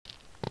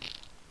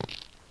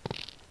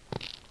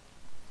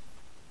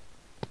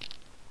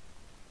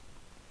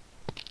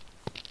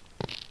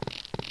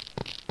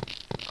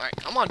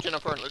on,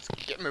 Jennifer, let's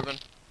get moving.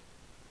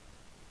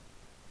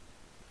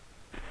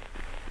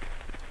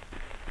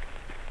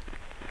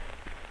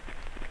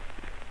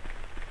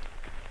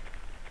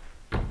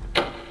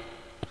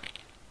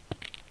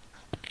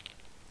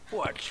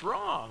 What's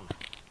wrong?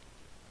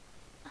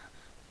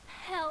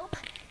 Help.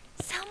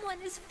 Someone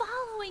is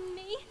following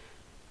me.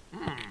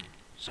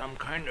 Some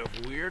kind of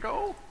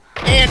weirdo?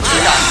 And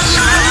we're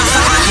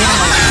done.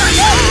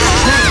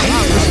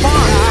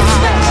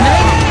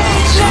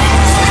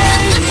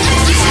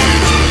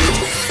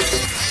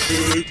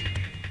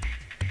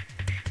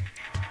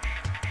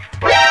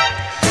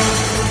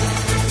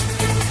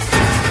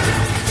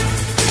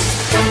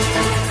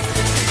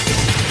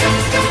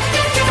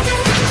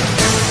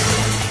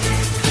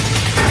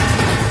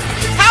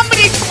 How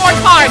many more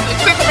times is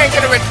Superman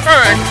going to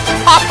return,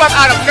 pop up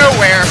out of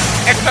nowhere,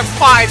 and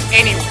surprise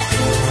anyone?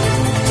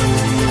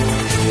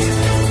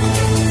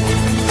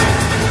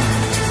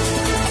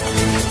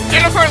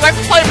 Jennifer, let's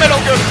play Metal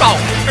Gear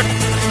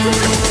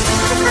Solid.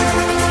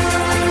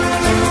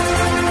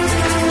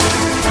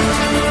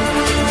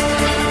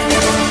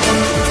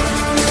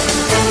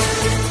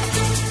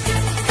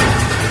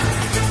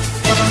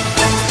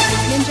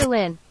 Ninja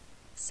Lin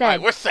said,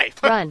 Alright, we're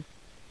safe. run.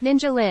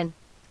 Ninja Lin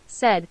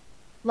said,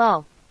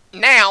 lol.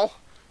 Now,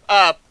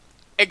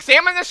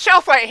 examine the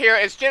shelf right here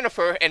as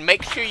Jennifer and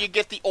make sure you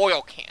get the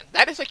oil can.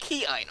 That is a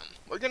key item.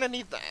 We're gonna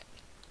need that.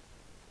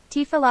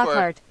 Tifa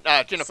Lockhart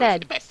Jennifer's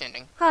said, best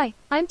ending. Hi,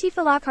 I'm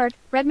Tifa Lockhart,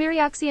 Red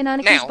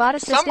Mirioxiononicus Now, bot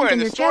assistant somewhere in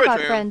and the your storage chatbot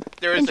room, friend.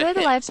 there is Enjoy a the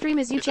hint. live stream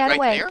as you Is it chat right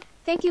away. there?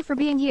 Thank you for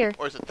being here.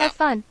 Or is it that Have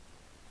fun.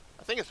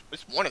 I think it's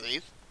one of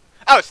these.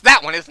 Oh, it's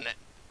that one, isn't it?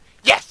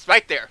 Yes,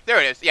 right there. There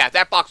it is. Yeah,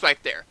 that box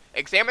right there.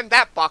 Examine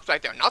that box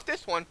right there. Not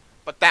this one,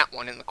 but that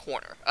one in the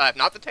corner.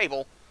 Not the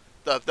table.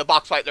 The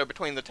box right there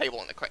between the table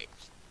and the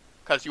crates.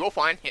 Because you will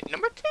find hint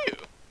number 2.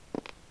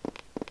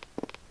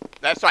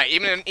 That's right.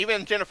 Even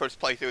in Jennifer's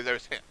playthrough,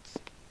 there's hints.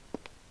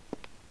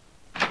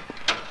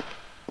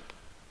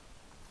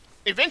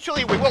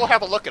 Eventually, we will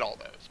have a look at all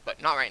those,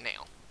 but not right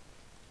now.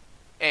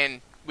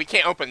 And we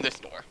can't open this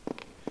door.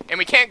 And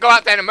we can't go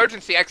out that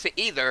emergency exit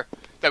either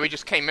that we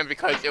just came in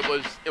because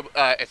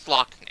it's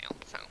locked now.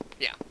 So,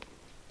 yeah.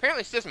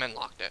 Apparently, Sysman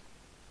locked it.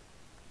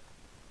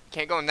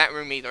 Can't go in that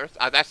room either.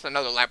 That's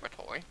another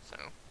laboratory, so.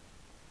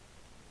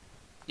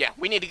 Yeah,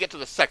 we need to get to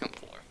the 2nd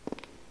floor.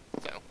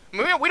 So,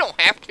 we don't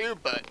have to,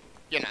 but,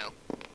 you know.